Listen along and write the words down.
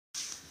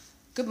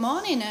Good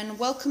morning and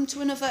welcome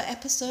to another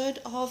episode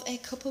of A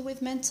Cuppa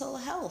with Mental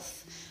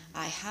Health.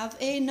 I have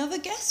another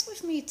guest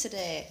with me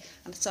today,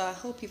 and so I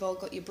hope you've all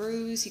got your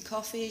brews, your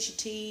coffees, your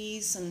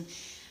teas, and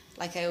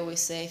like I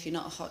always say, if you're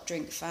not a hot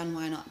drink fan,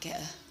 why not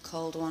get a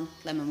cold one,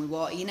 lemon with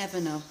water, you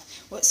never know.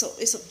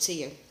 It's up to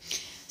you.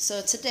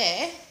 So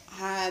today,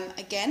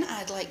 again,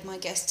 I'd like my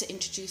guests to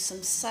introduce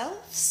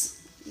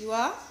themselves. You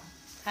are?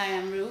 Hi,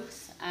 I'm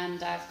Ruth,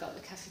 and I've got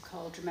the cafe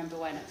called Remember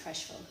Wine at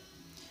Freshfield.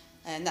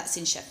 And that's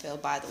in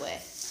Sheffield, by the way.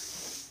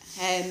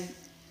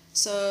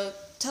 So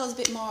tell us a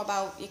bit more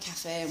about your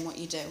cafe and what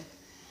you do.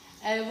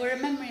 We're a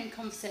memory and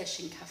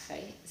conversation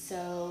cafe,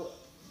 so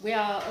we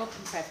are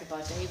open for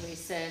everybody. We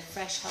serve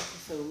fresh,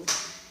 healthy food,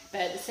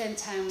 but at the same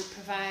time we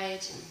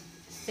provide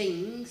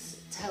things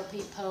to help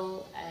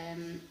people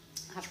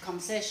have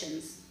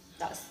conversations.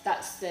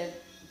 That's the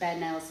bare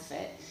nails of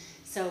it.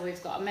 So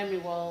we've got a memory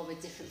wall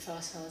with different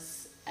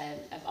photos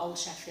of old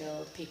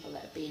Sheffield, people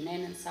that have been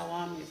in and so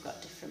on. We've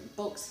got different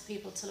books for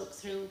people to look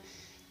through,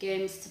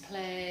 games to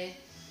play.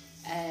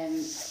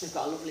 We've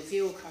got a lovely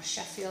view across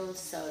Sheffield,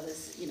 so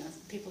there's,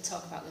 people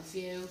talk about the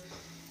view.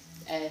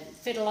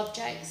 Fiddle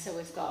objects, so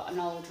we've got an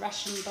old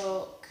ration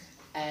book,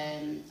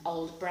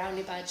 old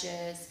brownie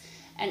badges,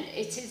 and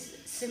it is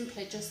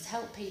simply just to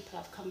help people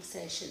have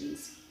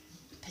conversations,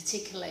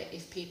 particularly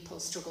if people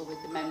struggle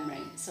with the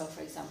memory. So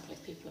for example,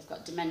 if people have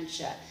got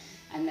dementia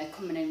and they're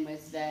coming in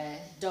with their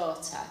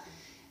daughter,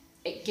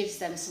 it gives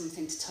them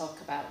something to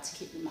talk about to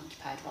keep them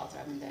occupied while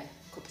they're having their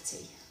cup of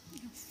tea.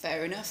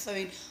 Fair enough. I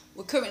mean,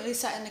 we're currently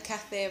sat in the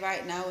cafe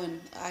right now, and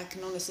I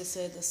can honestly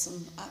say there's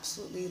some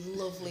absolutely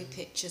lovely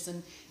pictures,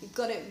 and you've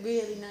got it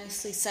really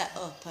nicely set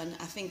up, and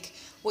I think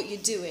what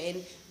you're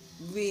doing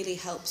really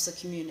helps the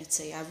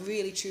community. I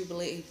really truly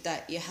believe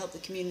that you help the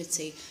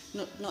community,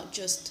 not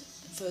just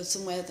for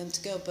somewhere for them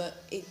to go,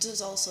 but it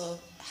does also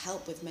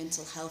help with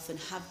mental health and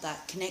have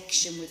that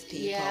connection with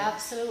people. Yeah,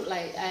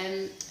 absolutely.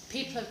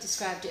 People have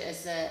described it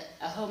as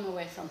a home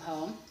away from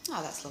home.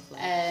 Oh, that's lovely.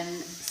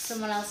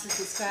 Someone else has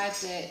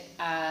described it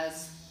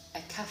as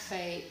a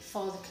cafe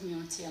for the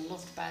community and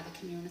loved by the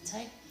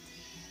community.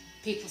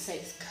 People say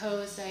it's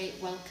cosy,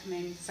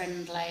 welcoming,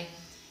 friendly.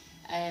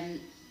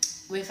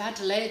 We've had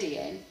a lady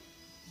in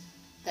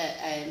that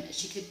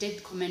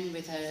did come in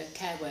with her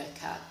care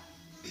worker.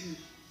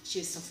 She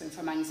was suffering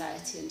from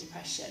anxiety and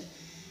depression,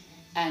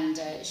 and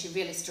she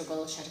really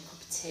struggled. She had a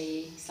cup of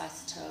tea,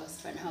 slice of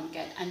toast, went home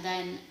again, and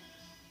then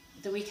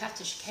the week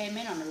after she came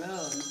in on her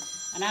own,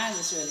 and I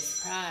was really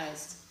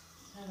surprised.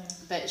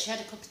 But she had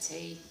a cup of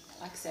tea,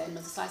 like I said,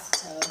 another slice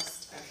of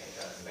toast,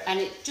 and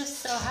it just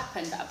so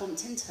happened that I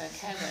bumped into her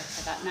care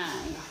worker that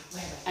night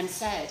and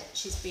said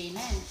she's been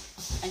in,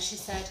 and she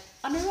said,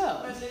 on her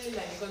own?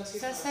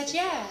 So I said,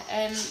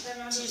 yeah,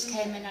 she just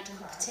came in, had a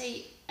cup of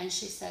tea, and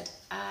she said,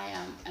 I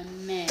am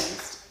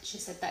amazed. She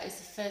said that is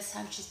the first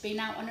time she's been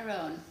out on her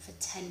own for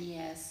 10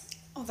 years.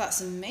 Oh,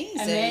 that's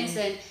amazing.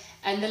 Amazing.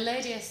 And the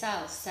lady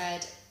herself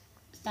said,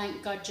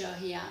 thank God you're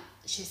here.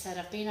 She said,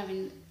 I've been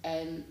having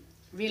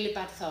really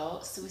bad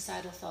thoughts,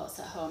 suicidal thoughts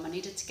at home. I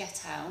needed to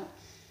get out.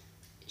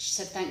 She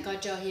said, thank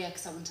God you're here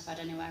because I wouldn't have had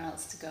anywhere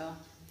else to go.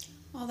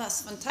 Oh,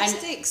 that's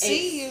fantastic.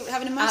 See, you're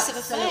having a massive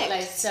absolutely.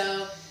 effect.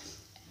 So,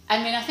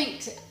 I mean, I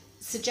think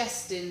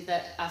suggesting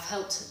that I've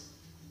helped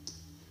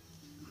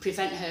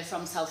prevent her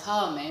from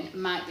self-harming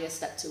might be a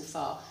step too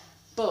far,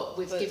 but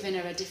we've given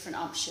her a different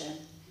option,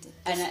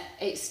 and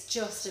it's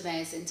just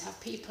amazing to have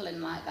people in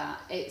like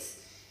that.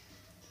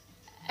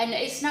 And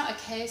it's not a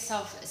case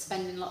of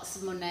spending lots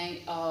of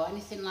money or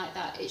anything like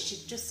that.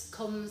 She just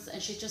comes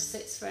and she just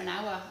sits for an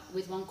hour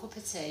with one cup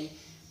of tea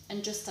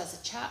and just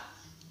has a chat.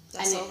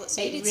 That's all that's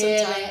needed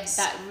sometimes.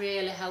 That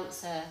really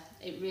helps her.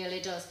 It really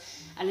does.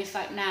 And in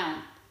fact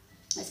now,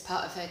 as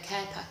part of her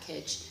care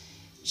package,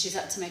 she's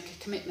had to make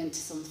a commitment to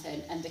something,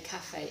 and the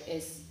cafe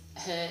is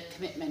her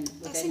commitment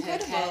within her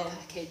care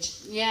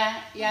package.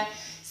 Yeah.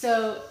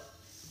 So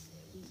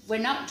we're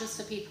not just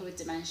for people with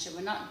dementia.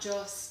 We're not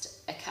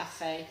just a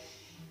cafe.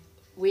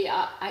 We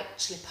are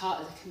actually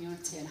part of the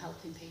community and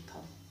helping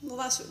people. Well,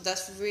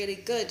 that's really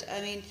good.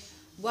 I mean,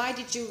 why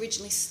did you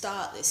originally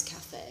start this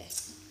cafe?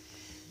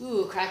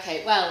 Ooh,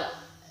 crikey. Well,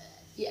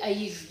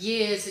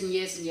 years and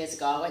years and years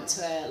ago, I went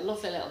to a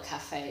lovely little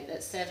cafe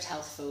that served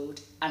health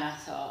food, and I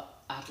thought,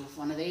 I'd love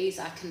one of these.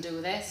 I can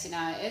do this. You know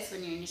how it is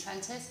when you're in your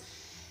 20s.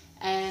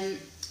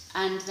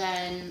 And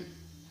then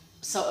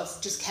sort of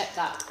just kept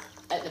that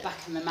at the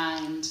back of my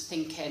mind,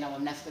 thinking, oh,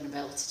 I'm never going to be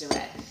able to do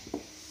it.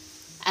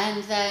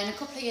 And then a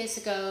couple of years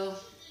ago,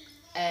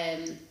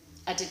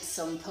 I did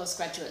some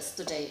postgraduate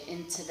study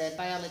into the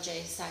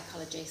biology,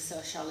 psychology,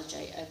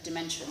 sociology of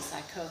dementia and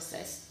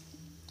psychosis,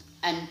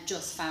 and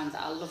just found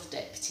that I loved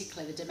it,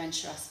 particularly the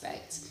dementia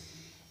aspect.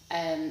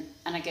 And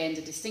I gained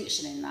a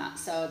distinction in that,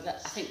 so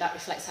I think that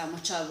reflects how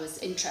much I was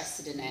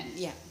interested in it.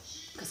 Yeah.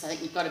 Because I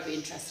think you've got to be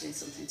interested in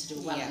something to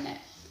do well in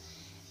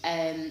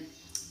it.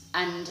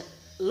 And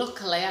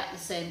luckily, at the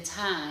same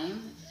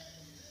time,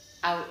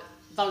 our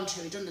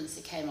voluntary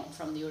redundancy came up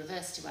from the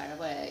university where I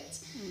worked,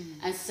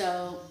 and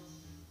so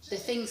the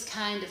things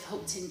kind of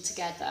hooked in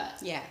together.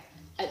 Yeah.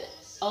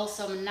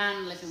 also my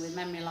nan living with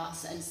memory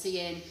loss and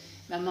seeing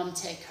my mum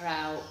take her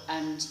out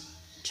and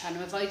trying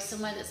to avoid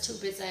somewhere that's too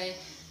busy,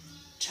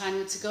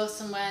 trying to go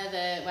somewhere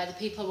where the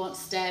people won't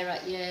stare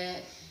at you,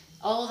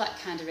 all that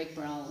kind of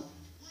rigmarole.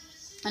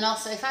 And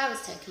also, if I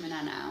was taking my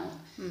nan out,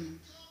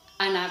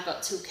 and I've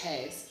got 2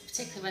 kids,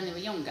 particularly when they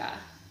were younger,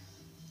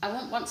 I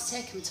wouldn't want to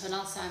take them to an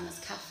Alzheimer's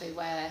cafe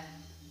where,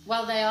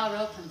 while they are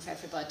open for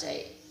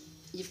everybody,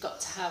 you've got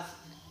to have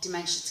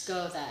dementia to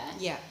go there.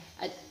 Yeah.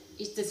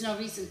 There's no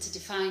reason to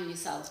define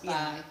yourself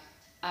by,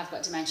 I've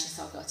got dementia,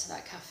 so I'll go to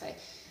that cafe.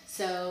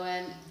 So,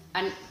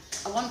 and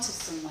I wanted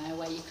somewhere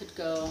where you could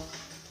go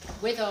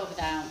with or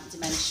without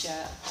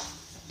dementia,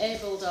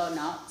 abled or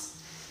not,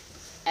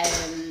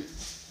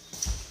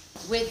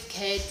 with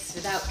kids,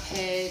 without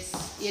kids,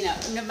 you know,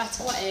 no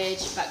matter what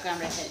age,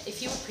 background, everything.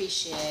 If you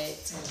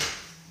appreciate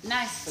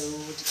nice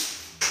food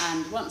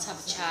and want to have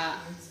a chat,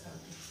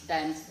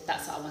 then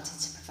that's what I wanted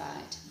to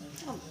provide.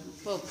 Oh,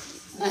 well,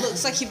 it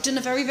looks like you've done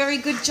a very, very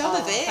good job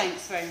of it.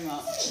 Thanks very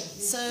much.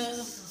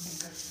 So,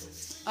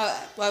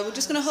 well, we're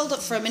just going to hold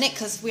up for a minute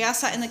because we are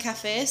sat in the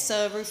cafe,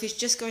 so Ruth is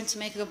just going to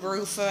make a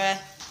brew for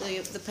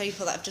the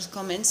people that have just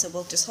come in, so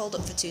we'll just hold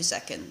up for 2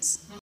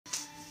 seconds.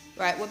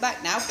 Right, we're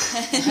back now.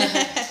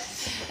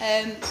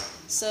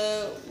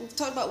 So we've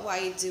talked about why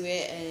you do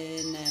it,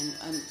 and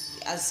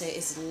as I say,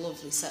 it's a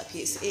lovely setup.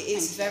 It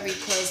is very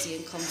cosy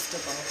and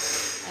comfortable.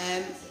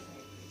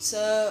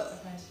 So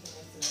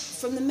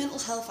from the mental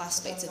health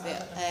aspect of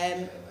it,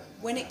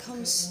 when it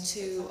comes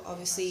to,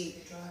 obviously,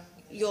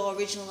 your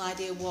original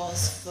idea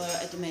was for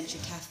a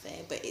dementia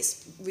cafe, but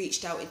it's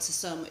reached out into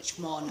so much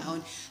more now,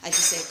 and as you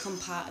say, become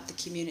part of the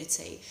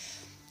community.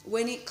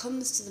 When it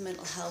comes to the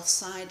mental health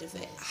side of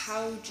it,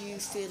 how do you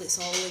feel it's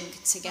all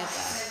linked together?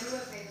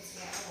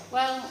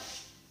 Well,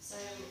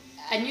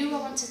 I knew I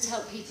wanted to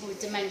help people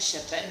with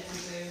dementia, but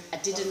I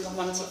didn't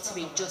want it to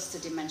be just a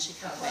dementia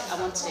cafe. I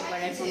wanted it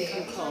where everyone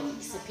can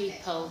come, so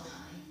people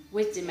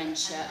with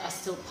dementia are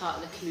still part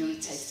of the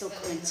community, still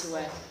coming to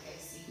a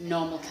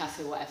normal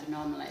cafe, whatever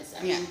normal is.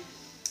 I mean,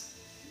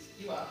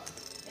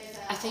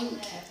 I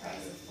think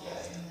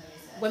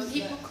when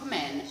people come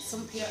in,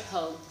 some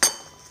people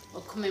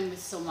will come in with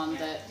someone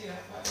that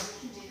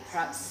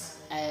perhaps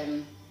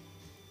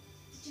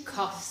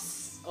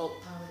coughs up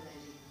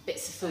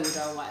bits of food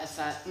or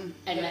whatever,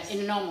 and in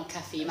a normal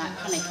cafe you might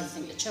panic and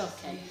think they're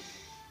choking,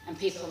 and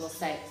people will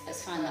say,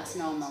 that's fine, that's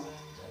normal.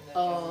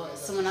 Or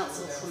someone else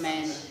will come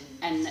in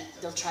and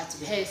they'll try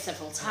to pay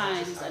several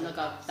times and they'll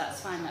go,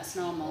 that's fine, that's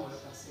normal.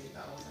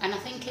 And I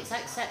think it's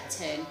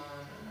accepting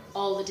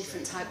all the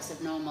different types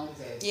of normal.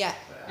 Yeah.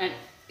 And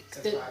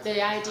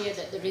the idea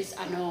that there is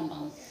a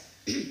normal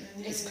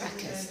is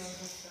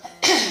crackers.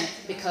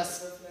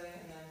 Because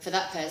for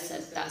that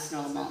person, that's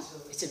normal.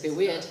 It'd be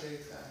weird.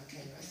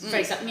 For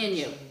example, me and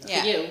you.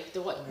 Yeah. For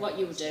you, what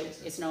you do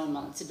is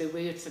normal. It'd be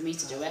weird for me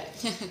to do it.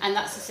 And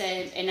that's the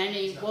same in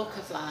any walk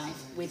of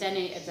life, with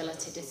any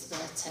ability,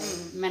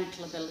 disability,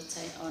 mental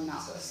ability or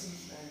not.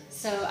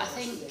 So I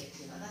think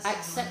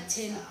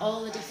accepting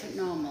all the different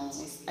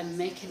normals and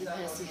making the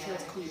person feel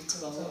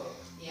comfortable,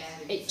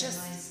 it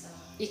just,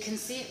 you can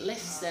see it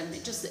lifts them.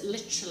 It just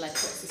literally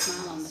puts a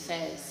smile on the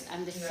face,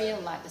 and they feel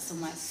like they're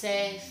somewhere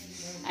safe,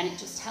 and it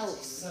just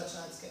helps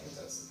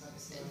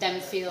them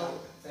feel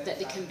that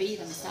they can be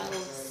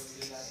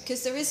themselves.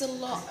 Because there is a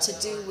lot to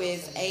do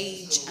with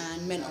age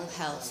and mental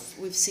health.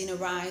 We've seen a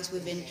rise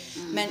within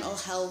mental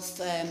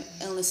health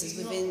illnesses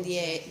within the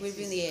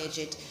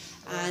aged,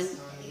 and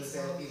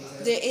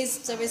there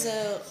is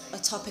a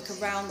topic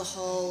around the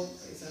whole.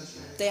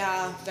 They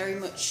are very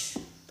much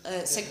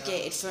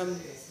segregated from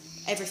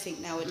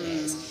everything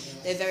nowadays.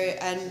 They're very,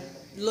 and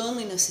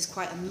loneliness is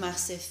quite a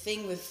massive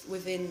thing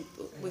within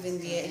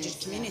the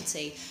aged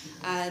community,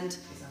 and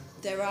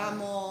there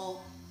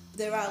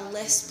are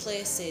less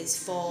places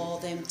for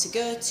them to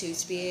go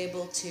to be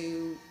able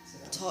to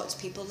talk to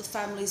people. The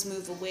families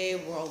move away,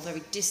 we're all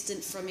very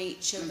distant from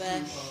each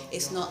other.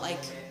 It's not like,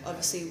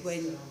 obviously,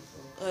 when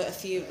a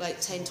few,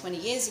 like 10, 20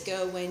 years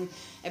ago, when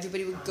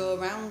everybody would go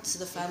around to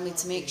the family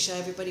to make sure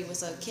everybody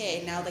was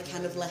okay. Now they're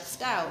kind of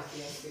left out.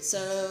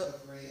 So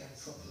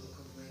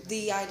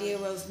the idea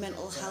of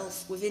mental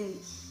health within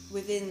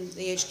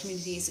the aged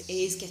community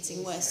is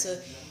getting worse. So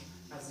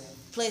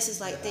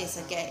places like this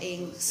are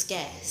getting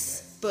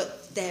scarce,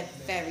 but they're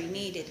very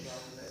needed.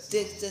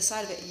 The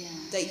side of it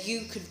that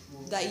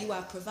you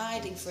are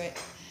providing for it,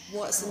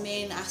 what's the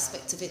main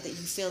aspect of it that you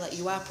feel that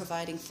you are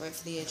providing for it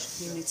for the aged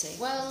community?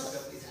 Well,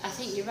 I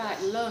think you're right.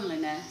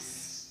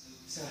 Loneliness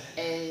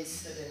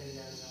is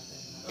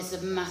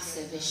a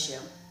massive issue.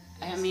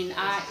 I mean,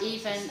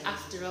 even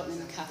after opening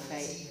the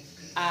cafe,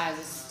 I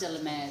was still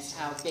amazed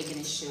how big an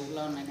issue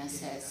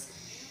loneliness is.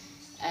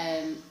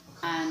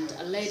 And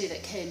a lady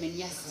that came in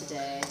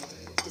yesterday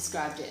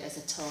described it as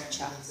a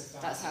torture.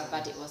 That's how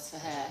bad it was for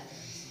her.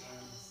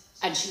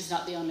 And she's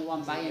not the only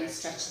one by any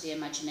stretch of the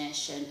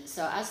imagination.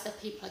 So as the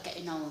people are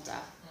getting older,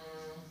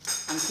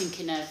 I'm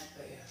thinking of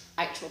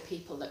actual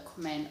people that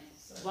come in.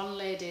 One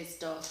lady's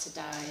daughter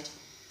died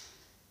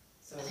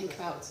I think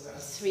about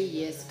 3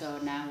 years ago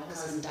now, her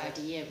husband died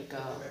a year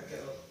ago.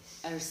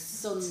 Her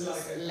sons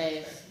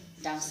live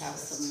down south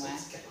somewhere,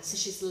 so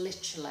she's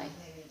literally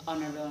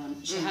on her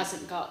own. She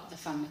hasn't got the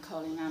family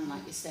calling around,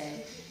 like you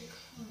say.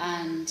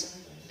 And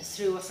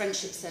through a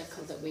friendship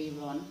circle that we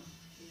run,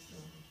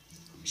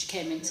 she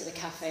came into the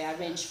cafe. I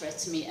arranged for her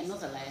to meet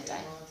another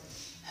lady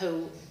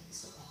who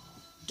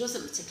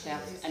doesn't particularly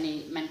have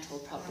any mental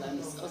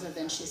problems, other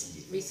than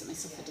she's recently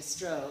suffered a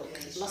stroke,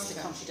 lost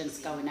her confidence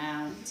going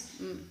out,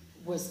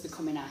 was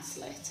becoming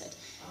isolated.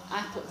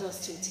 I put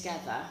those two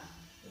together,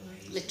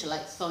 literally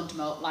phoned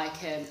them up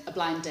like a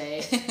blind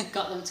date,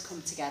 got them to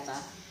come together,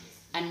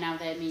 and now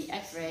they meet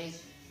every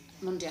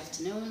Monday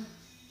afternoon.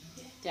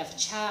 They have a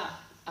chat.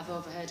 I've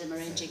overheard them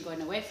arranging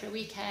going away for a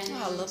weekend.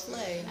 Oh,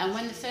 lovely. And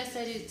when the first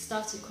lady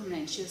started coming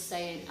in, she was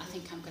saying, I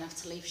think I'm going to have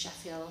to leave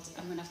Sheffield.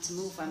 I'm going to have to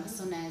move where my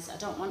son is. I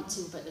don't want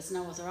to, but there's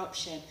no other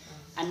option.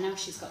 And now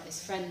she's got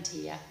this friend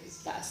here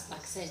that's, like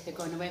I say, they're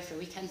going away for a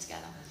weekend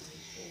together.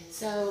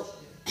 So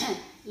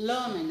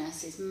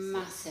loneliness is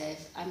massive.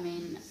 I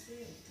mean,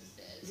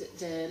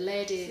 the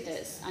lady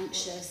that's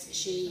anxious,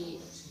 she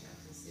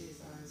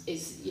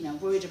is,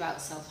 worried about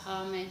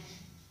self-harming.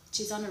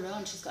 She's on her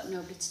own, she's got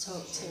nobody to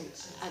talk to.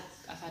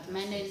 I've had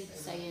men in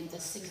saying they're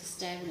sick of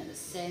staring at the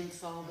same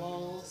four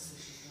walls.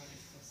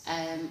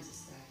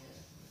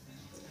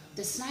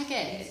 The snag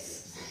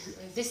is,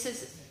 this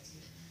is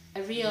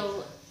a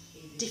real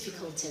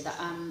difficulty that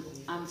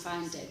I'm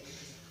finding.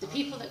 The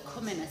people that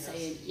come in are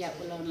saying, yeah,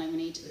 we're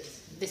lonely,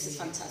 this is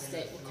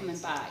fantastic, we're coming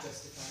back.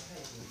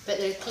 But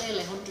there are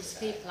clearly hundreds of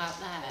people out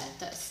there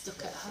that are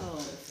stuck at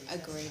home.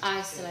 Agreed.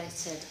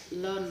 Isolated,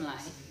 lonely.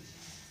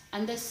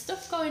 And there's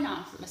stuff going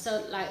on.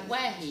 So, like, we're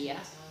here,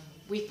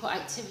 we put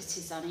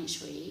activities on each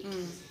week.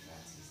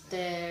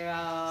 There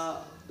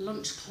are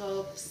lunch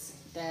clubs,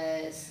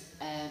 there's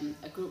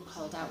a group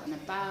called Out and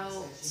About,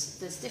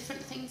 there's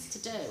different things to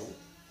do.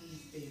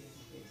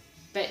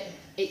 But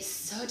it's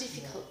so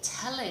difficult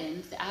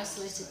telling the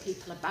isolated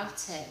people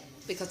about it.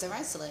 Because they're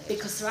isolated.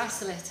 Because they're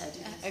isolated.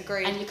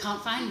 Agreed. And you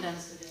can't find them.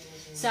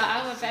 So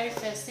our very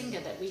first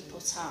singer that we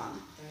put on,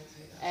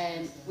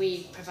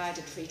 we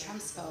provided free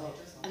transport,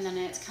 and then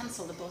I had to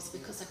cancel the bus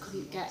because I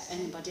couldn't get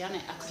anybody on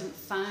it. I couldn't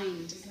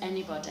find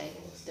anybody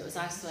that was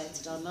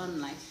isolated or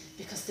lonely,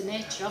 because the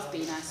nature of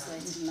being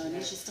isolated and lonely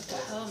is you're stuck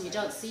at home, you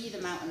don't see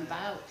them out and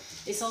about.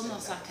 It's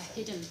almost like a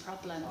hidden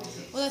problem.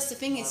 Well, that's the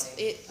thing,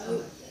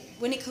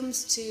 when it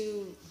comes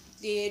to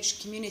the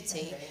aged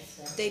community,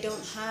 they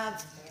don't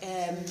have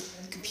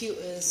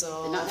computers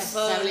or they're not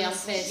necessarily on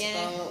phones.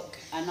 Facebook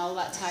and all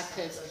that type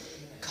of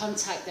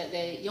contact that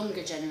the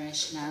younger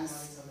generation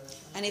has.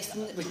 And if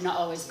Which not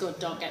always good,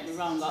 don't get me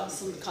wrong, but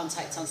some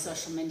contact on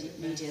social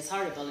media is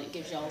horrible, and it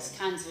gives you all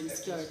kinds of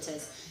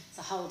insecurities. It's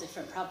a whole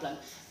different problem.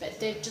 But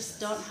they just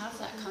don't have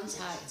that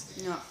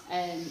contact. No.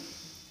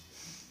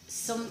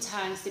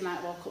 Sometimes they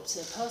might walk up to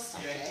the post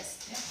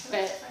office,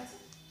 but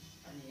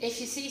if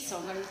you see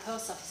someone going to the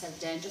post office every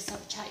day and just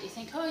have a chat, you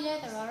think, oh yeah,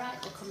 they're all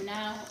right, they're coming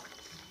out.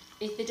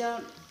 If they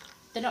don't,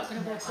 they're not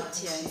going to walk up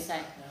to you and say,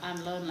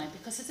 I'm lonely,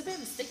 because there's a bit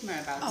of a stigma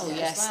about it. Oh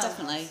yes, as well.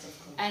 definitely.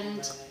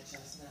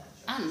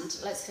 And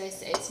let's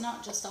face it, it's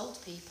not just old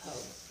people.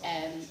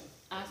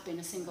 I've been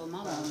a single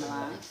mum all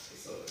my life.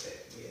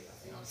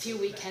 A few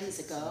weekends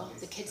ago,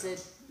 the kids had,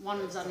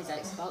 one was on his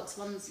Xbox,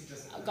 one's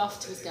off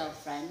to his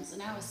girlfriend's,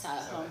 and I was sat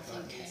at home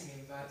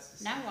thinking,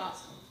 now what?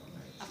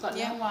 I've got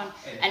no one.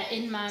 And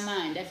in my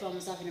mind, everyone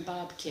was having a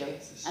barbecue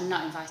and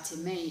not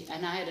inviting me,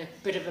 and I had a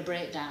bit of a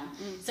breakdown.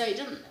 So it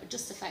doesn't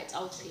just affect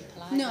old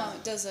people either. No,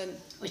 it doesn't.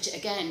 Which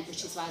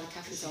is why the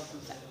cafe's open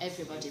for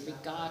everybody,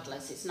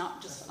 regardless. It's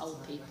not just for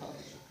old people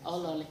or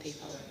lonely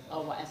people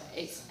or whatever.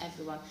 It's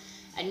everyone.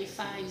 And you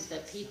find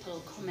that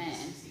people come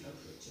in,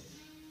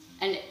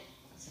 and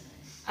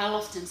I'll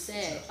often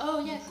say,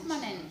 oh yeah, come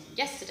on in.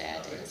 Yesterday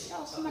I did. I said,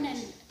 oh, come on in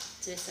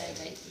to this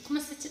lady. Come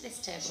and sit at this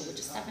table. We're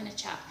just having a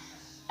chat.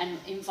 And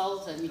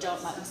involve them. You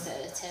don't let them sit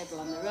at a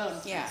table on their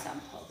own, for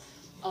example.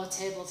 Or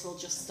tables will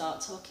just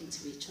start talking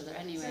to each other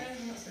anyway.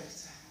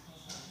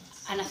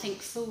 And I think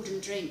food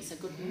and drink's a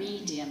good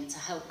medium to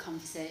help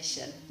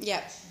conversation.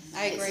 Yeah,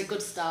 I agree. It's a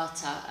good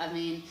starter. I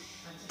mean,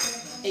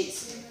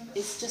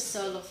 it's just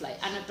so lovely.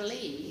 And I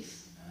believe,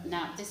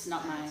 now this is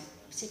not my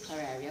particular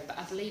area, but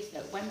I believe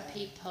that when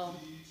people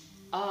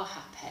are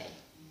happy,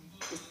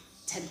 they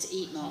tend to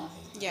eat more.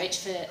 Yeah. Which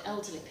for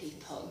elderly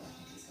people,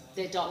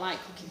 they don't like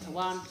cooking for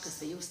one because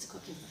they're used to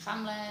cooking for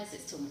families.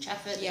 It's too much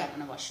effort. They don't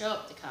want to wash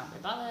up. They can't be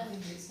bothered.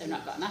 They've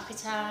not got an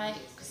appetite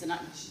because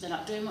they're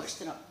not doing much.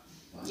 They're not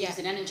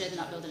using energy. They're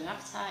not building an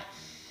appetite.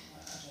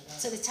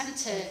 So they tend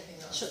to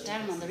shut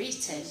down on their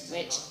eating,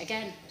 which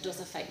again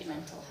does affect your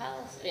mental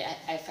health. It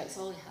affects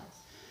all your health.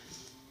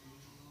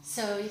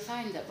 So you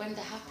find that when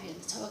they're happy and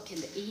they're talking,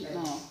 they eat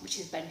more, which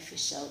is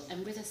beneficial.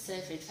 And with us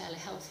serving fairly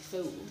healthy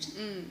food,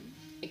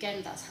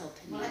 again that's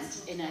helping them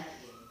in a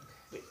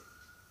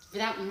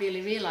without them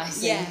really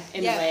realising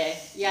in a way.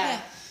 Yeah.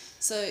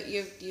 So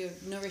you're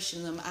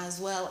nourishing them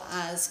as well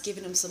as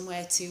giving them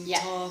somewhere to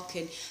talk,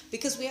 and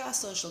because we are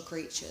social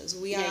creatures,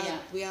 we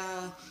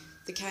are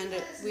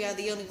we are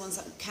the only ones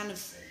that kind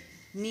of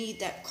need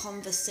that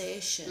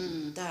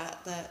conversation,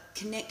 that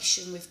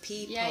connection with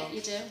people. Yeah,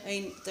 you do. I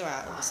mean, there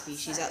are other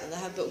species out there that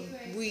have, but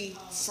we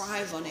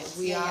thrive on it.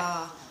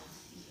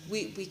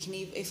 We can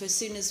even, if as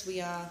soon as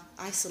we are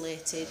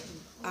isolated,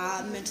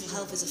 our mental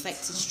health is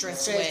affected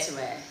straight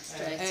away.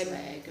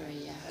 I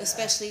agree, yeah.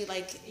 Especially,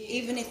 like,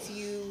 even if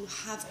you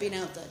have been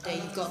out that day,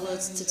 you've got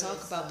loads to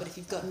talk about, but if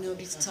you've got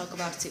nobody to talk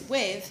about it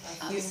with,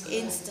 you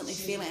instantly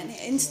feel it, and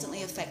it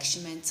instantly affects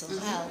your mental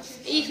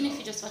health. Even if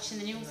you're just watching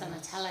the news on the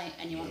telly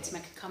and you want to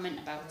make a comment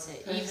about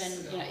it,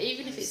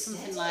 even if it's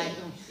something like,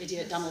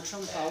 idiot Donald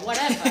Trump or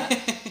whatever,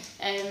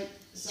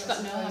 you've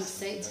got no one to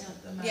say it to.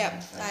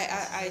 Yeah,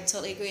 I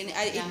totally agree, and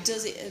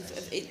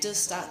it does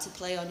start to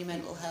play on your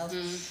mental health,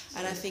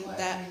 and I think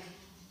that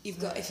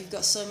if you've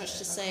got so much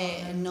to say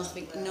and no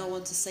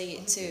one to say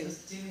it to,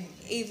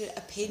 even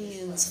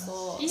opinions,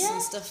 thoughts,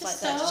 and stuff like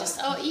that.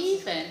 Or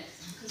even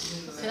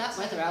look at that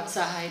weather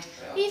outside.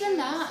 Even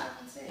that,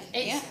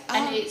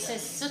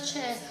 it's such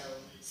a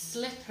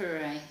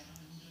slippery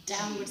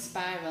downward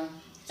spiral.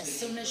 As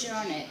soon as you're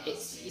on it,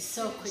 you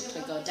so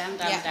quickly go down,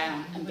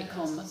 and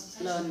become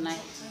lonely.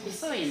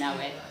 Before you know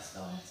it,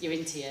 you're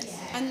in tears.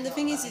 And the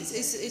thing is,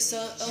 it's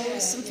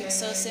always something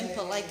so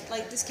simple,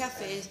 like this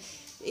cafe.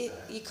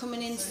 You're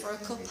coming in for a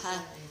cuppa,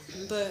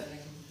 but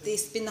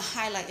it's been the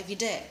highlight of your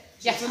day.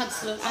 Yeah,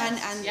 absolutely. And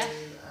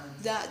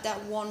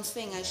that one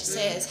thing, as you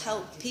say, has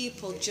helped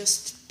people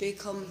just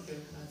become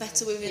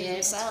better within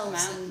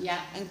themselves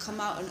and come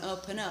out and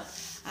open up.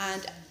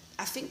 And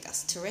I think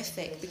that's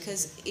terrific,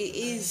 because it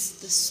is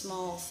the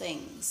small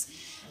things.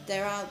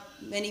 There are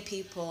many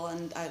people,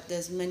 and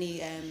there's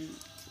many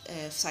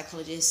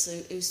psychologists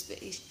who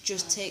it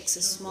just takes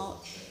a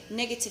small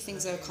negative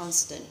things are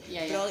constant,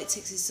 but all it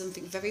takes is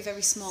something very,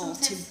 very small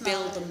to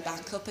build them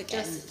back up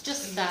again.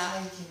 Just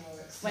that,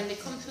 when they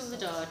come through the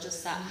door,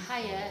 just that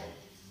higher,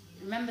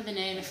 remember the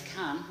name if you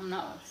can, I'm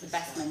not the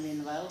best memory in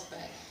the world,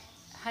 but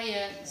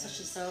higher such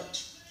and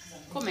such,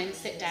 come in,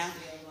 sit down.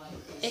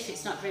 If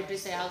it's not very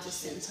busy, I'll just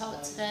sit and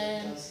talk to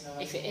them.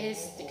 If it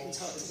is, they can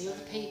talk to the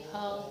other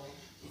people.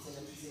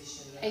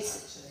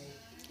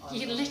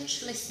 You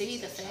literally see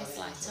the face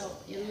light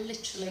up. You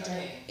literally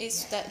do.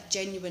 It's that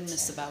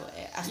genuineness about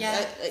it.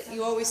 I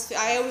always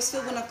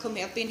feel when I've come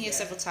here. I've been here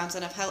several times,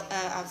 and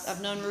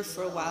I've known Ruth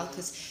for a while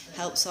because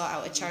helped sort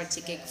out a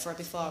charity gig for her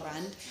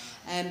beforehand.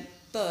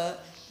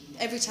 But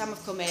every time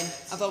I've come in,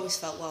 I've always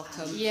felt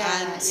welcome.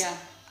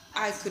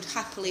 I could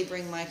happily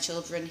bring my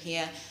children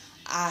here.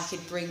 I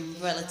could bring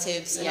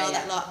relatives and all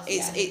that lot.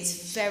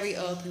 It's very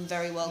open,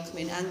 very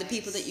welcoming, and the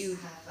people that you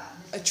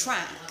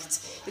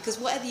attract, because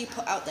whatever you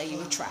put out there,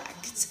 you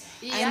attract.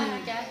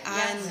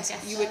 And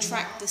you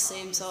attract the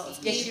same sort of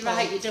people. Yes, you're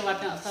right. You do.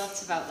 I've not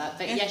thought about that,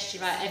 but yes,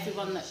 you're right.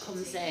 Everyone that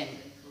comes in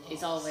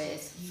is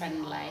always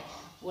friendly,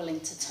 willing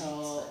to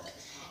talk.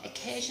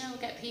 Occasionally,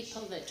 we'll get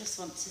people that just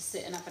want to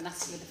sit and have a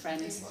natter with a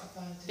friend,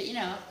 but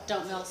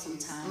don't we all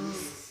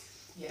sometimes?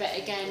 But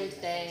again,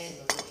 they're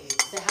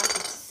happy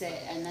to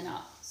sit, and they're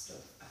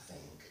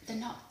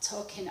not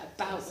talking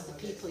about other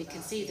people. You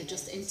can see they're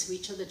just into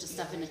each other, just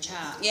having a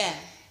chat.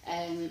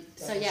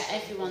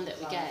 Everyone that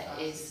we get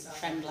is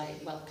friendly,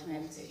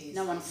 welcoming.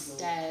 No one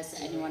stares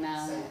at anyone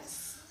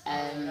else.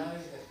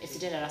 If they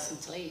did, I'd ask them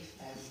to leave.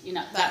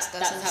 That's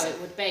how it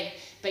would be.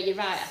 But you're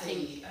right. I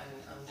think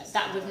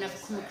that we've never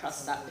come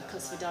across that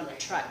because we don't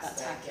attract that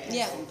type of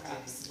person,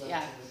 perhaps.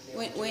 Yeah.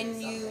 When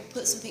you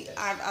put something,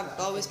 I've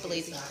always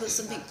believed that you put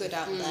something good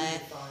out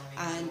there,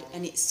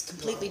 and it's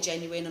completely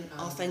genuine and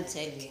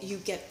authentic, you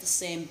get the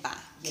same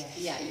back.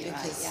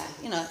 Because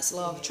it's a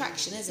law of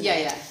attraction, isn't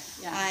it?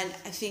 And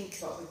I think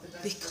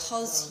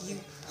because you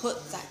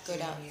put that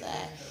good out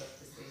there,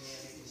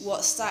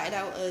 what started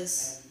out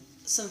as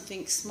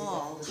something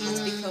small has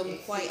become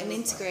quite an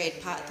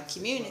integrated part of the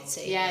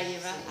community. Yeah,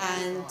 you're right.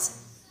 And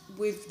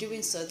with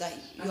doing so, that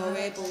you're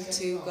able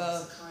to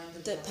go,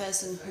 that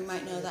person who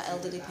might know that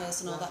elderly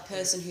person, or that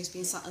person who's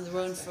been sat on their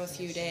own for a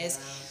few days,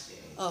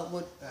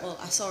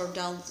 I saw him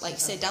down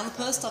the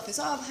post office,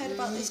 I've heard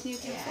about this new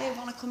cafe,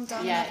 want to come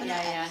down and have a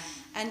night.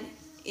 And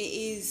it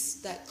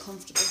is that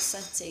comfortable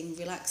setting,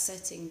 relaxed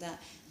setting,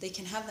 that they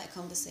can have that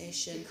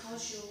conversation,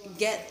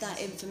 get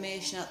that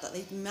information out that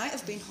they might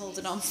have been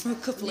holding on for a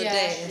couple of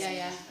days.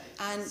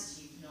 And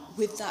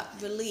with that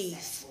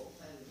relief,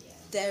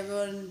 their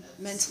own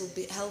mental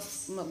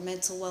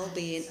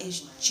well-being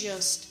is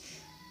just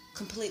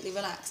completely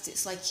relaxed.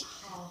 It's like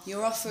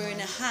you're offering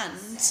a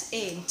hand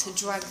in to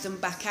drag them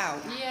back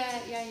out.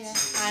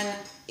 And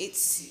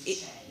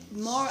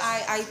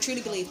I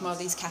truly believe more of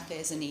these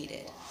cafes are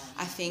needed.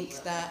 I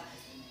think that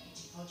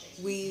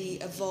we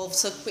evolved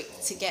so quick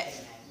to get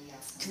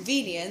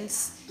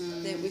convenience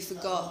that we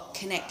forgot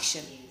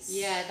connection.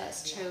 Yeah,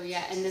 that's true.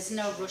 And there's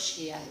no rush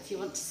here. If you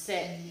want to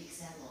sit,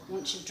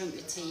 once you've drunk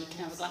your tea, you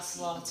can have a glass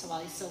of water while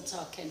you're still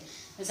talking.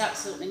 There's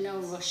absolutely no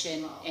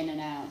rushing in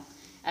and out.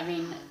 I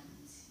mean,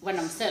 when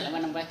I'm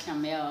working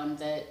on my own,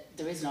 there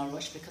is no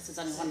rush, because there's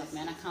only one of me,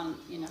 and I can't,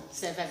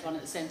 serve everyone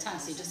at the same time,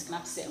 so you're just going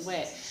to have to sit and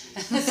wait.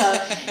 So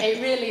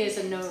it really is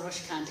a no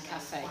rush kind of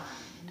cafe.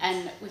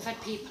 And we've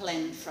had people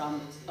in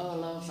from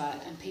all over,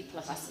 and people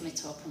have asked me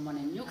to open one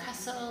in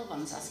Newcastle,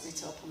 one's asked me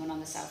to open one on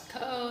the south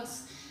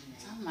coast.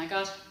 Oh my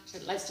God,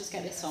 let's just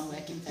get this one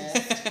working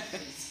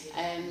first.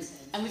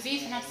 And we've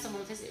even had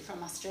someone visit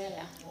from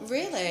Australia.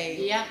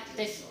 Really? Yeah,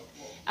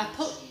 I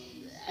put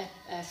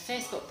a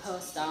Facebook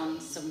post on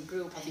some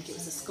group, I think it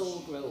was a school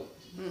group.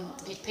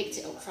 He'd picked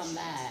it up from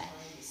there,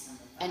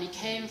 and he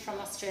came from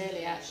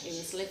Australia. He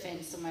was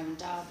living somewhere in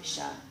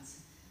Derbyshire,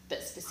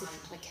 but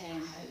specifically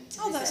came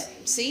to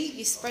visit. See,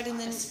 you're spreading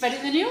the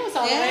news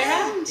all the way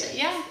around.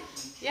 Yeah.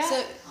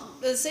 So,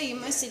 let's say your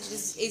message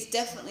is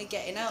definitely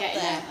getting out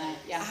there.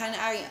 Yeah. And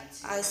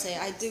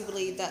I do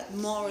believe that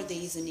more of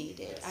these are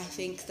needed. I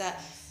think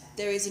that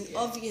there is an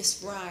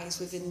obvious rise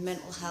within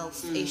mental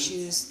health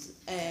issues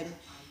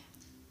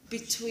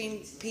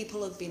between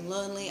people who've been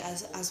lonely,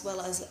 as well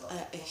as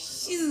a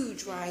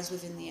huge rise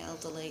within the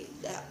elderly.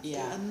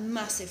 A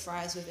massive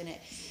rise within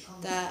it.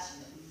 That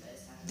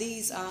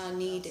these are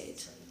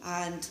needed,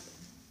 and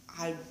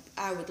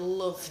I would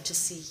love to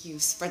see you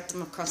spread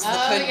them across the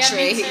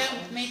country.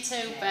 Yeah, me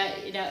too. But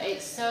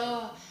it's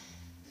so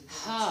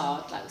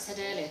hard, like we said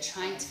earlier,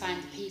 trying to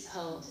find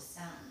people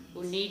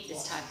who need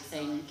this type of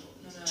thing.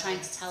 Trying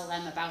to tell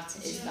them about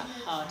it is the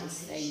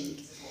hardest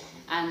thing.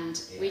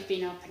 And we've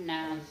been open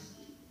now,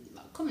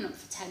 coming up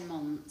for 10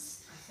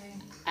 months,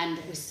 and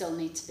we still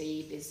need to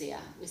be busier.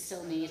 We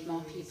still need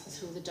more people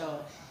through the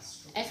door.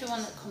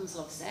 Everyone that comes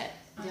loves it.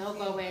 They all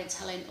go away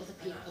telling other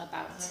people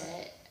about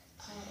it.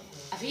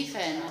 I've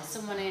even had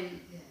someone in,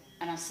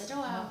 and I've said,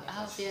 how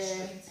have you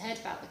heard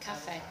about the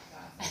cafe?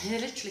 And they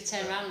literally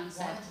turned around and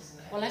said,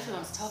 well,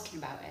 everyone's talking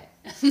about it.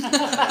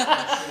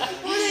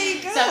 Well, there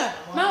you go. So,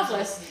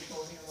 marvellous.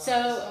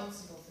 So,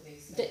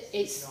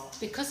 it's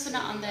because we're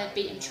not on the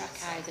beaten track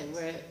either.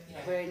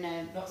 We're in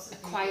a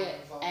quiet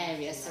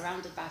area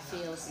surrounded by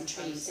fields and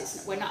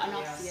trees. We're not an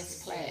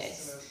obvious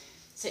place.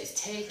 So it's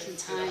taking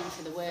time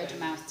for the word of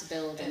mouth to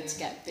build and to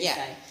get busy.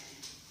 Yeah.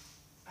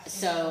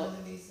 So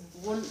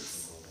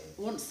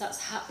once that's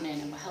happening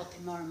and we're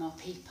helping more and more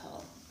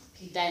people,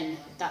 then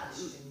that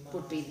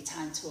would be the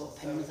time to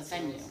open another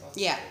venue.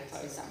 Yeah.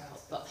 For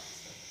example.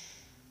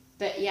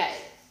 But yeah,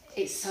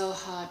 it's so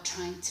hard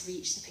trying to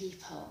reach the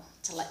people,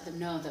 to let them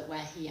know that we're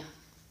here.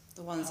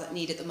 The ones that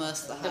need it the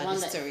most, the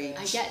hardest to reach.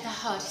 I get the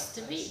hardest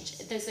to reach.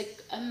 There's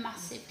a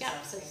massive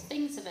gap. So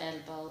things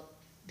available,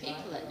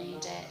 people that need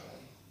it.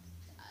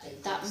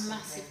 That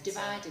massive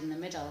divide in the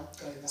middle.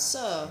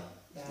 So,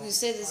 you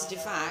say there's a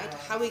divide.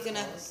 How are we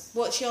gonna?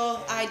 What's your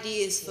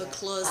ideas for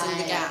closing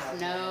the gap? I have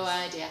no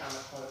idea.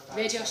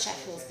 Radio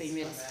Sheffield's been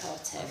really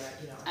supportive,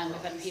 and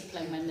we've had people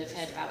in when they've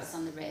heard about us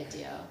on the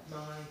radio.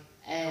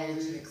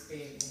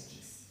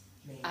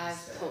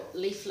 I've put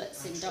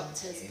leaflets in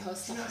doctors,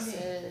 post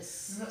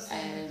offices,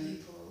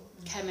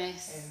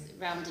 chemists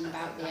round and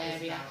about the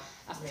area.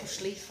 I've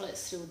pushed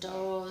leaflets through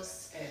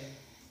doors.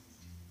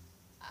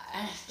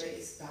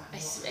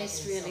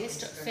 It's really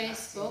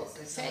Facebook.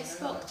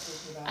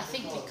 I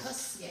think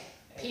because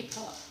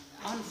people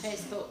on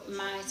Facebook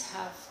might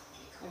have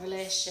a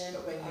relation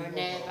or a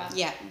neighbour.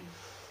 Yeah.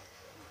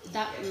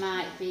 That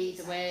might be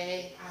the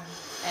way.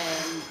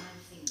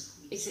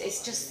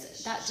 It's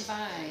just that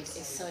divide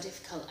is so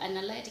difficult. And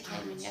a lady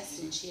came in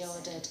yesterday and she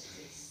ordered.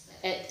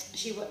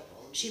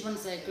 She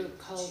runs a group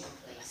called,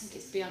 I think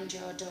it's Beyond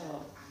Your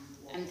Door,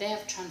 and they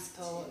have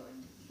transport,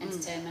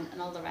 entertainment,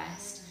 and all the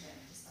rest.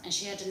 And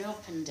she had an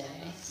open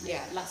day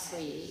last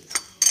week.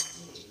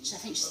 I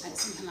think she spent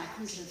something like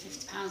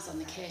 £150 on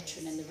the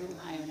catering and the room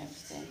hire and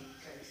everything.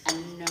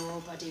 And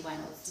nobody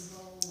went.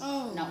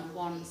 Oh. Not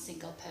one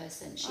single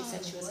person. She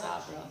said she was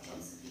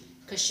heartbroken.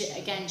 Because she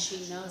knows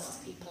there's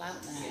people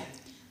out there.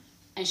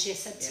 And she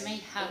said to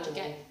me, how do you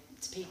get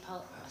to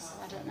people? I said,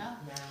 I don't know.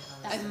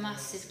 That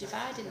massive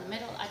divide in the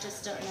middle, I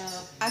just don't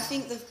know. I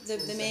think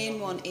the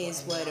main one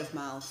is word of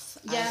mouth.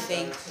 Yeah. I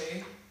think.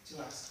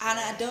 And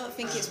I don't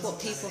think it's what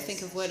people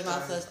think of word of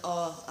mouth as,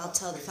 or I'll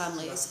tell the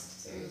family. It's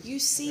you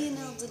see an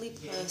elderly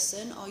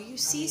person or you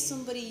see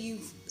somebody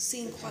you've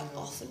seen quite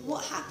often.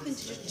 What happened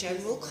to just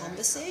general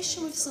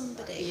conversation with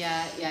somebody?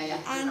 Yeah.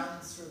 And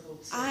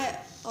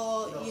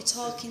or you're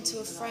talking to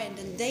a friend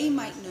and they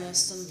might know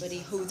somebody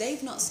who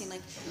they've not seen.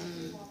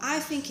 I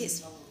think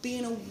it's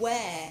being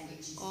aware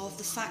of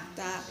the fact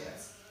that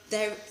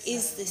there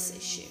is this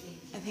issue.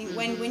 I think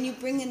when you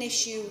bring an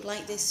issue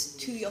like this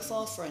to your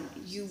forefront,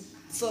 you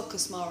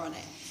focus more on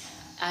it.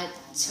 I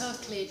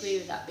totally agree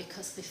with that,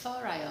 because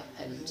before I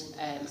opened,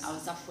 I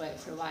was off work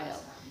for a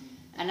while,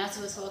 and as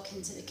I was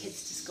walking to the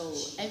kids to school,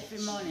 every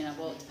morning I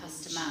walked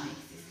past a man,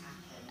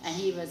 and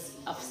he was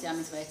obviously on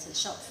his way to the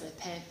shop for a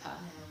paper.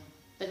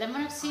 But then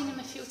when I've seen him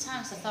a few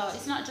times, I thought,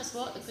 he's not just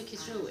walked the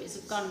quickest route, he's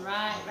gone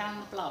right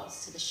round the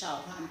blocks to the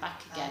shop and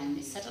back again, and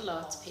he said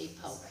hello to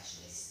people.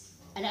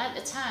 And at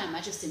the time,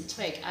 I just didn't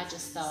twig, I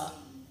just thought,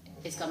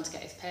 he's gone to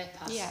get his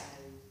paper. Yeah.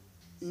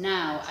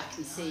 Now I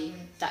can see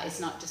that he's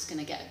not just going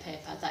to get a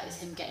paper, that is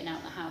him getting out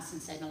of the house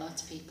and saying hello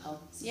to people.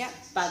 Yeah.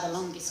 By the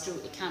longest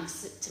route he can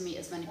to meet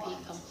as many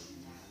people.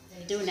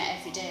 Doing it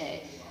every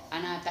day.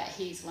 and I bet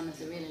he's one of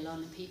the really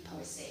lonely people.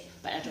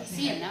 But I don't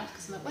see him now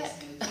because I'm at work.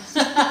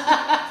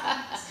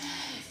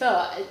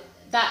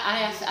 But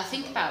I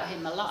think about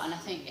him a lot, and I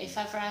think if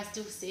ever I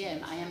do see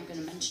him, I am going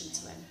to mention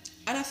to him.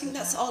 And I think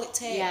that's all it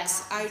takes.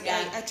 Yes.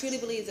 I truly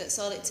believe that's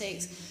all it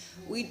takes.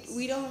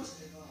 We don't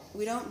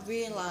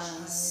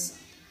realise.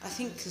 I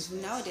think because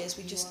nowadays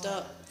we just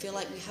don't feel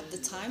like we have the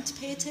time to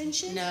pay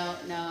attention. No,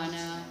 I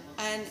know.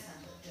 And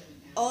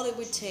all it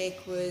would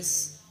take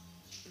was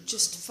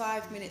just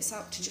 5 minutes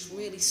out to just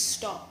really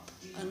stop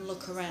and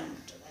look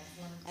around.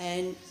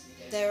 And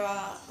there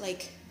are,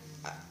 like,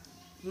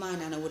 my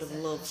nana would have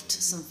loved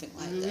something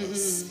like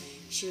this.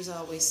 She was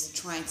always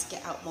trying to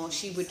get out more.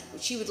 She would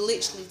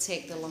literally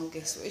take the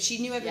longest. She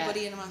knew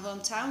everybody in my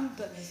hometown,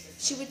 but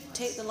she would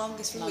take the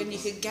longest route, and you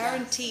could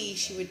guarantee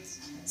she would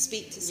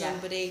speak to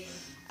somebody.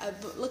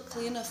 But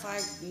luckily enough,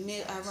 I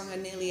rang her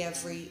nearly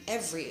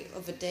every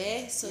other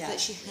day so that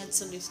she had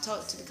somebody to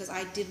talk to, because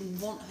I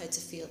didn't want her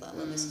to feel that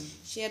loneliness.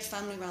 She had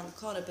family around the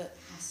corner, but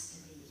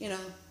you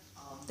know,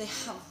 they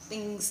have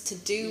things to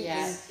do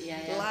and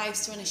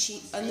lives to run.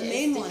 And the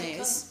main one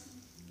is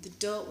they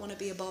don't want to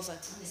be a bother.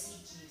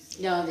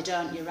 No, they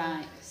don't. You're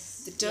right.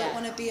 They don't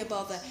want to be a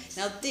bother.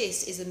 Now,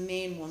 this is a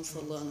main one for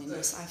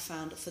loneliness. I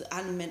found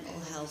and mental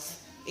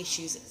health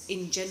issues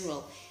in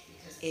general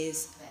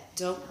is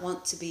don't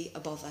want to be a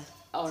bother.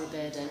 Or a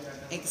burden.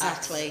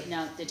 Exactly.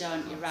 No, they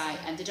don't, you're right.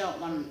 And they don't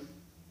want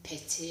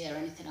pity or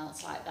anything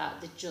else like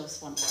that. They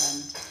just want a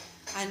friend.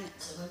 And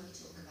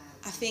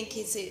I think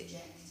it's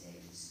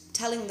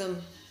telling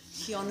them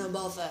you're no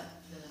bother.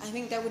 I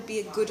think that would be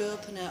a good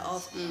opener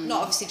of,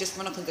 not obviously just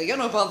run up and go, you're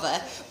no bother,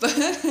 but,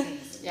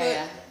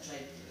 but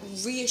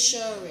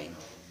reassuring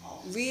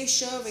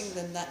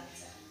them that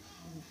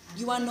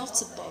you are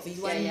not a bother,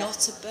 you are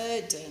not a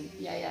burden.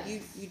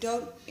 You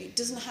don't. It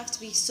doesn't have to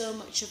be so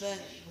much of a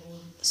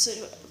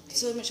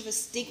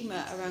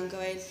stigma around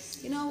going,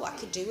 you know what I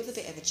could do with a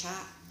bit of a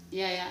chat.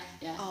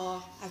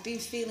 Or I've been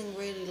feeling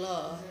really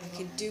low, I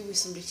could do with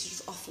somebody to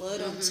just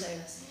offload onto,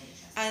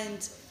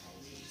 and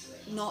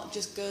not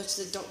just go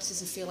to the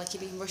doctors and feel like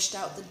you're being rushed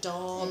out the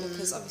door,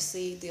 because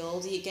obviously the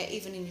older you get,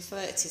 even in your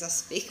 30s, I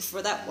speak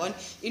for that one,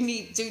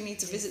 you do need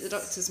to visit the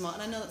doctors more.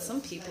 And I know that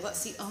some people,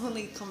 that's the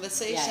only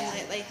conversation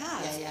that they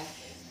have.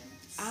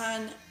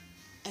 And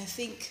I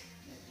think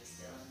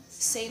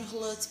saying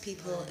hello to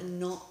people and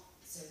not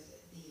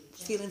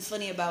feeling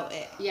funny about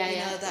it,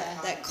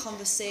 that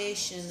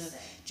conversation of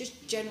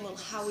just general,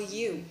 how are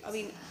you? I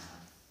mean,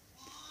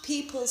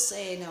 people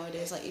say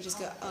nowadays, like, you just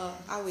go, oh,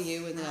 how are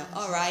you? And they're like,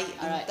 all right.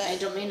 It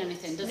don't mean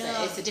anything, does it?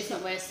 It's a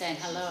different way of saying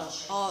hello.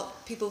 Or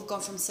people have gone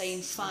from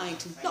saying fine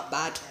to not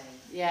bad.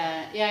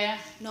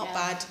 Not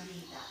bad.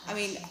 I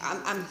mean,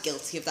 I'm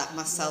guilty of that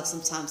myself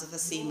sometimes. If I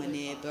see my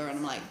neighbour and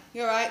I'm like,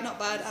 you're all right, not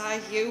bad,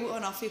 aye, you,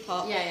 and off you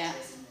pop.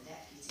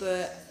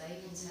 But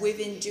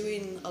within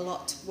doing a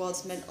lot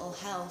towards mental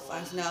health,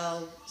 I've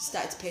now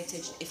started to pay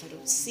attention if I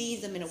don't see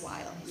them in a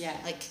while.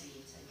 Like,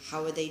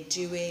 how are they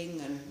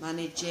doing and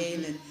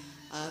managing, and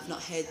I've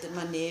not heard that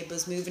my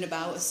neighbour's moving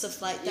about and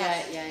stuff like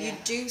that. You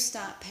do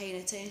start paying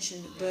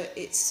attention, but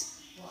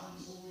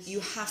you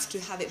have to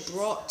have it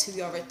brought to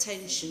your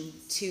attention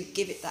to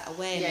give it that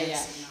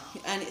awareness.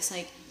 And it's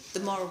like, the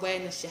more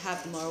awareness you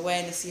have, the more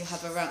awareness you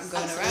have around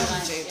going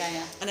around you.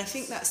 And I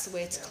think that's the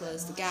way to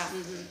close the gap.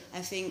 I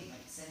think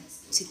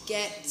to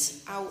get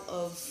out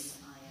of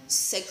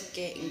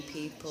segregating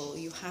people,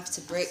 you have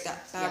to break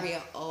that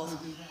barrier of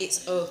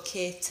it's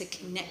okay to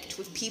connect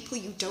with people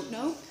you don't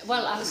know.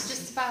 Well, I was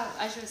just about,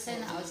 as you were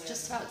saying that, I was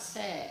just about to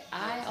say,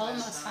 I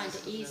almost find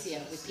it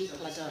easier with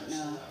people I don't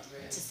know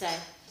to say,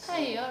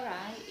 hey, you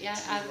alright?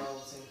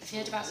 I've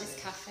heard about this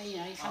cafe,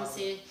 you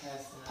fancy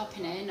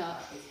popping in,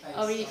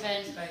 or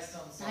even,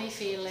 how you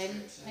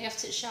feeling? Are you off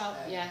to the shop?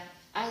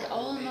 I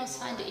almost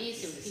find it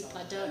easier with people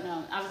I don't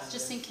know. I was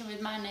just thinking with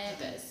my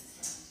neighbours,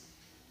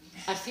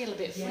 I'd feel a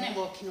bit funny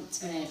walking up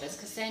to my neighbours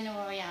because they know who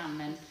I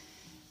am, and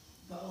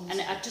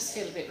I'd just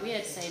feel a bit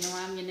weird saying,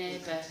 oh, I'm your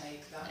neighbour,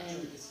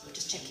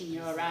 just checking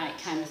you're alright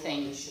kind of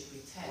thing.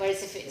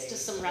 Whereas if it's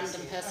just some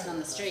random person on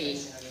the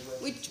street,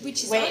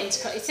 which is waiting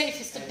to say if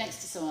you stood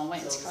next to someone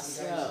waiting to cross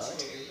the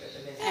road,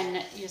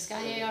 and you just go,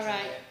 yeah, you're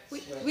alright.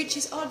 Which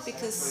is odd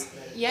because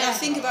I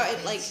think about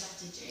it like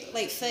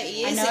 30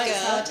 years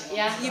ago,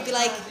 you'd be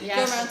like,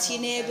 go around to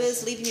your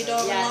neighbours, leaving your door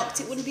unlocked,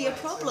 it wouldn't be a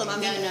problem. I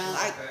mean,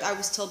 I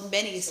was told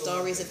many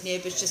stories of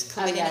neighbours just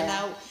coming in and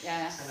out,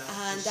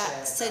 and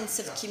that sense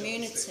of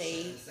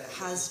community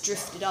has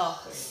drifted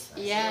off.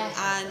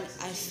 And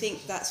I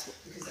think that's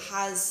what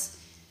has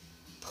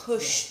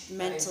pushed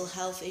mental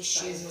health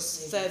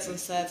issues further and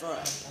further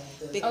up.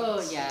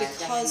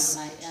 Because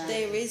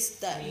there is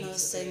that no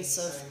sense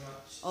of,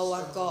 oh,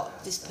 I've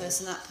got this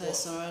person, that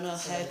person, or I know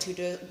her 2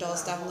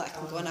 doors down that I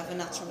can go and have a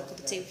natural cup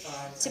of tea.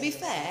 To be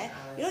fair,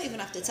 you don't even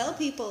have to tell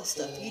people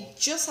stuff. You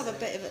just have a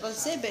bit of it, let's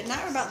say a bit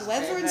natter about the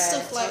weather and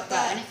stuff like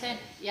that. Anything,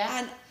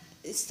 And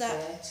it's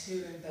that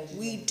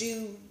we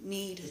do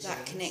need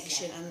that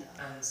connection, and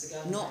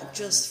not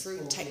just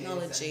through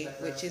technology,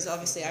 which is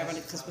obviously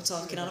ironic because we're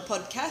talking on a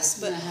podcast,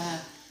 but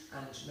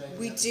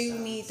we do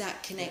need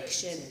that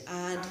connection,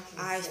 and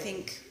I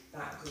think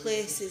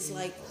places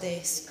like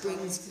this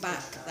brings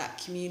back that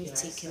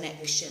community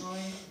connection,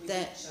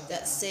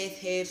 that safe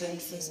haven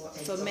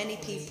for many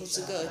people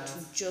to go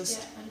to,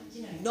 just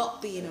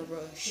not be in a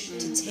rush,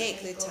 to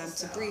take their time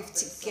to breathe,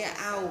 to get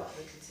out.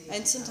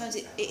 And sometimes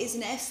it is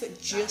an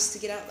effort just to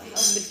get out of the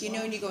house, but if you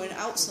know you're going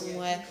out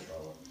somewhere,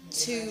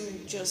 to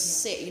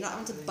just sit, you're not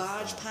having to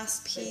barge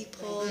past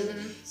people,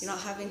 you're not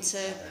having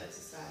to,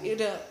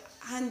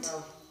 and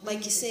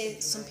like you say,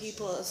 some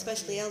people,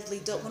 especially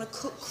elderly, don't want to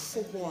cook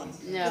for one.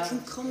 No, they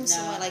can come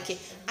somewhere like it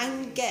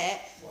and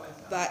get,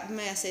 but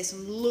may I say,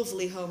 some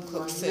lovely home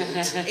cooked food.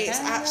 It's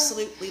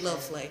absolutely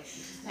lovely.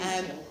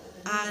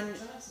 And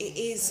it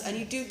is, and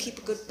you do keep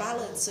a good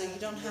balance, so you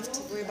don't have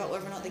to worry about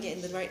whether or not they're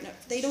getting the right.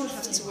 They don't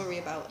have to worry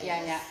about it.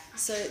 Yeah.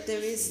 So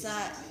there is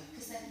that.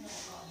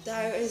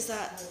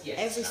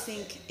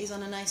 Everything is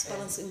on a nice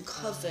balance and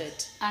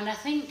covered. And I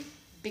think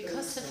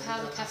because of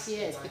how the cafe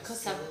is,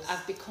 because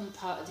I've become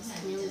part of this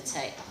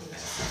community,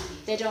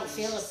 they don't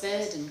feel a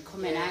burden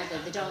coming either.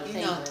 They don't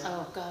think,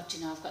 oh God,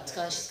 I've got to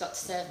go, she's got to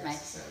serve me.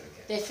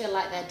 They feel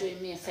like they're doing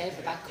me a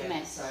favour by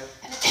coming.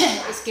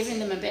 It's giving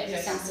them a bit of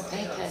a sense of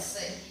purpose.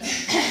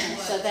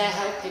 So they're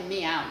helping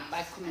me out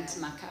by coming to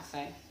my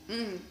cafe.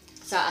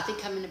 So I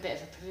think I'm in a bit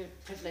of a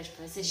privileged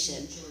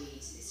position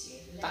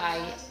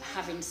by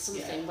having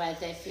something where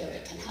they feel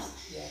they can help.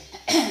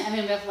 I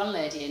mean, we have one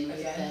lady in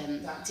with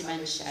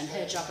dementia, and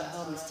her job at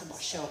home is to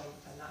wash up.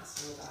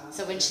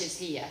 So when she's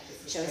here,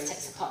 she always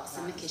takes the pots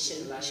in the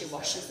kitchen, she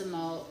washes them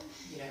up,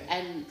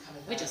 and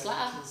we just let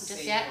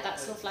her,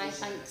 that's lovely,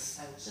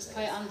 thanks, just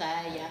put it on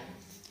there,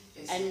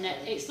 and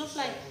it's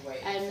lovely,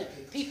 and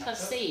people have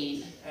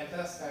seen,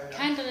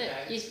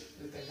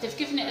 they've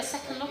given it a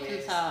second look and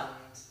thought,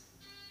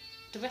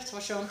 do we have to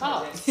wash our own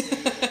pots?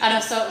 And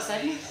I've sort of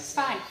said, it's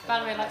fine,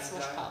 Valerie likes to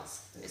wash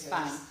pots, it's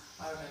fine.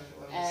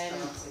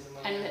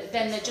 And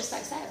then they just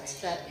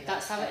accept that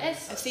that's how it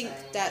is. I think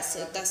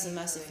that's a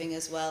massive thing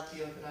as well,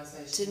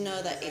 to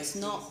know that it's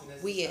not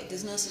weird.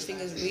 There's no such thing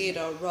as weird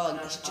or wrong.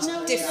 It's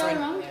just different.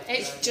 Wrong.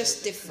 It's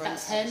just different.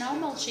 That's her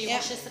normal. She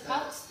washes the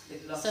pots,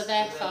 so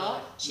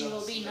therefore she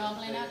will be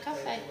normal in our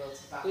cafe,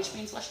 which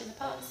means washing the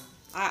pots.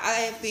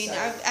 I've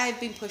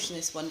been pushing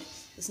this one.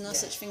 There's no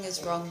such thing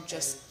as wrong,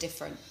 just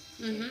different.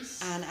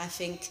 And I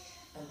think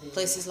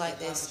places like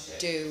this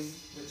do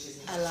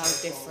allow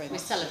difference. We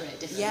celebrate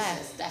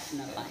differences,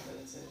 definitely.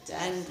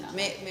 And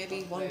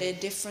maybe one day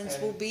difference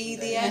will be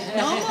the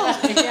normal.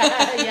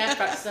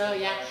 Perhaps so,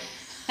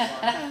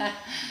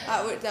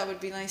 That would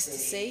be nice to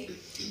see.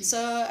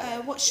 So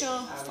what's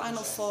your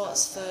final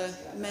thoughts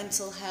for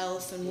mental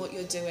health and what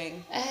you're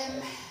doing?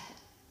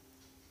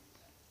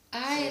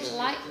 I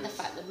like the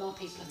fact that more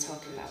people are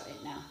talking about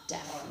it now,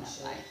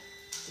 definitely.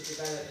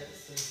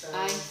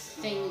 I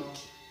think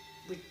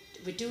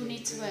we do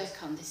need to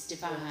work on this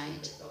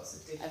divide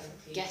of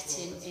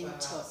getting in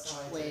touch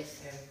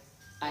with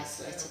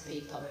isolated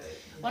people.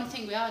 One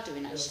thing we are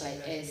doing actually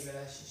is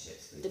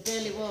the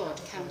Burley Ward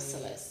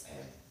counsellors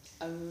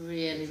are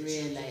really,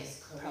 really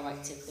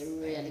proactive, they're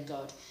really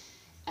good.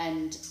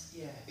 And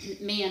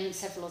me and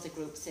several other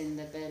groups in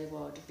the Burley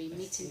Ward have been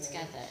meeting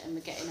together and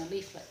we're getting a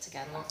leaflet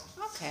together.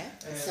 Okay.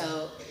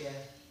 So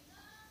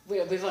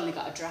we've only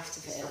got a draft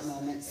of it at the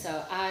moment,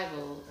 so I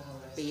will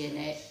be in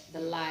it, the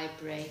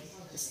library,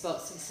 the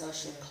Sports and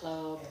Social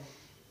Club,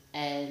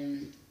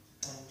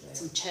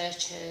 some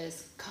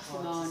churches,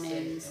 coffee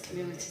mornings,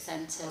 community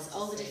centres,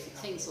 all the different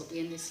things will be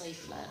in this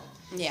leaflet.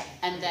 Yeah.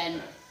 And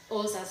then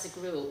us as a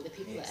group, the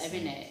people that are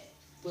in it,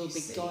 will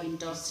be going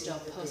door to door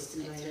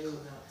posting it through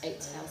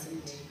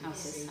 8,000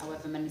 houses,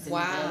 however many's in the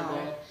Burley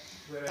Ward.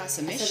 That's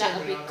a mission. So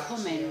that'll be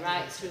coming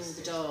right through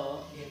the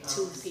door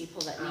to the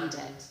people that need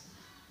it.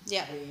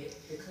 Yeah.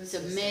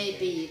 So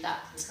maybe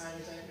that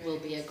will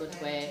be a good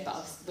way, but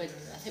I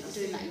think we're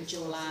doing that in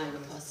July,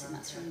 we're posting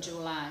that through in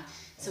July.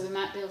 So we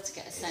might be able to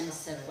get a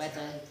sense of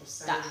whether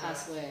that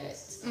has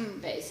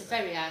worked. But it's a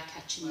very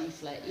eye-catching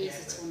leaflet,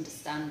 easy to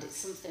understand. It's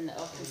something that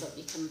opens up,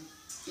 you can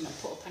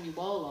put up on your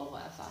wall or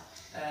whatever.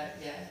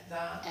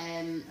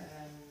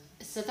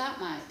 So that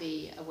might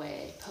be a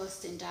way,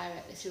 posting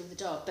directly through the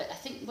door. But I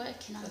think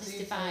working on this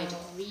divide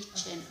of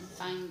reaching and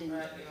finding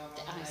the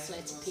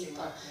isolated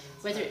people,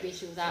 whether it be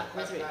through that,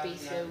 whether it be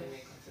through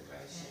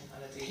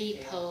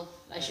people,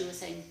 as you were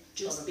saying,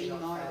 just being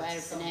more aware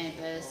of the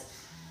neighbours,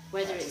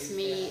 whether it's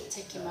me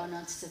taking more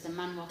notice of the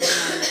man walking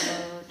down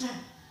the road.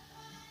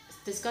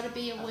 There's got to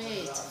be a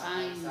way to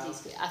find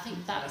these people. I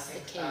think that's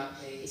the key,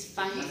 is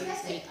finding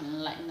these people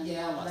and letting them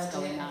know what's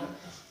going on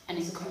and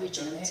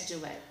encouraging them to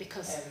do it,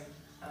 because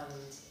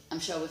I'm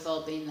sure we've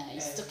all been there.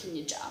 You're stuck in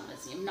your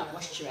pyjamas, you've not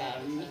washed your hair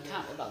and you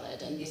can't be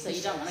bothered, and so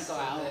you don't want to go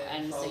out,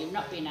 and so you've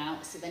not been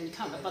out, so then you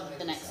can't be bothered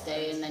the next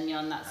day, and then you're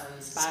on that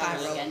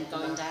spiral again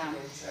going down.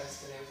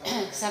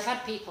 Because I've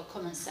had people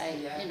come and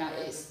say,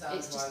 it's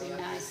just been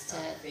nice to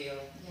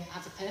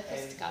have a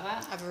purpose to go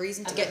out. Have a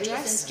reason to get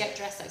dressed.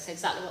 That's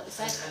exactly what they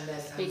said.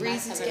 It's been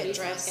reason nice to to have a get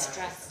reason to get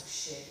dressed.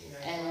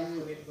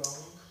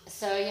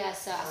 So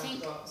I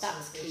think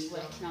that's key,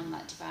 working on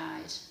that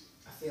divide.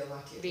 feel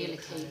like it really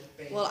would kind key. of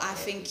be Well, I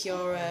think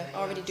you're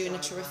already doing a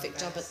terrific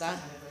job at that.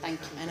 Thank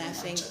you. And I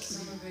think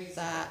that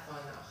that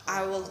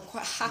I will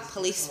quite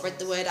happily spread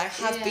the word. I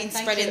have Yeah, been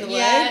thank spreading you. the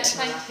Yeah, word.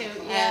 thank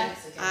you. Yeah.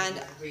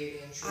 And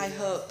I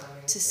hope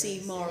to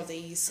see more of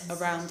these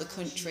around the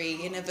country.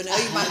 You never know,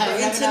 you might go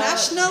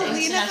international,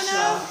 you never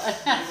know.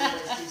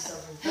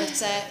 But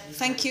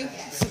thank you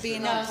for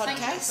being on the Thank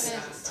you podcast.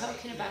 for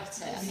talking about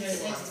it. I think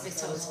it needs to be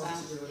talked about.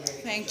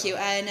 Thank you,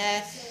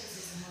 and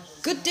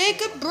good day,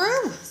 good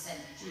brew.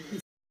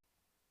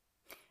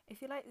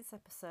 If you like this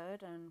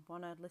episode and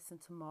want to listen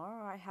to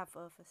more, I have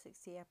over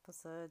 60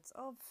 episodes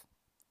of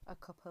A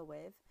Cuppa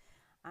With,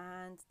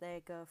 and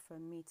they go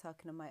from me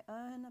talking on my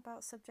own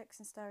about subjects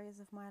and stories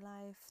of my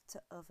life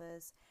to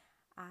others,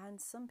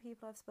 and some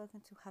people I've spoken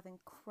to have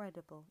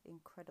incredible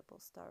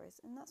stories,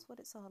 and that's what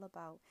it's all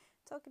about,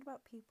 talking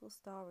about people's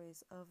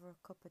stories over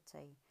a cup of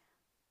tea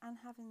and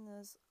having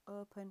those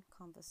open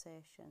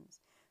conversations.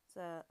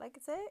 So like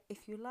I say,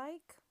 if you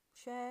like,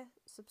 share,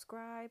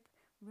 subscribe,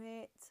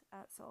 rate,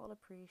 that's all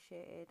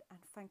appreciated, and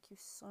thank you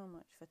so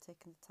much for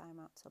taking the time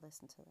out to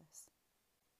listen to this.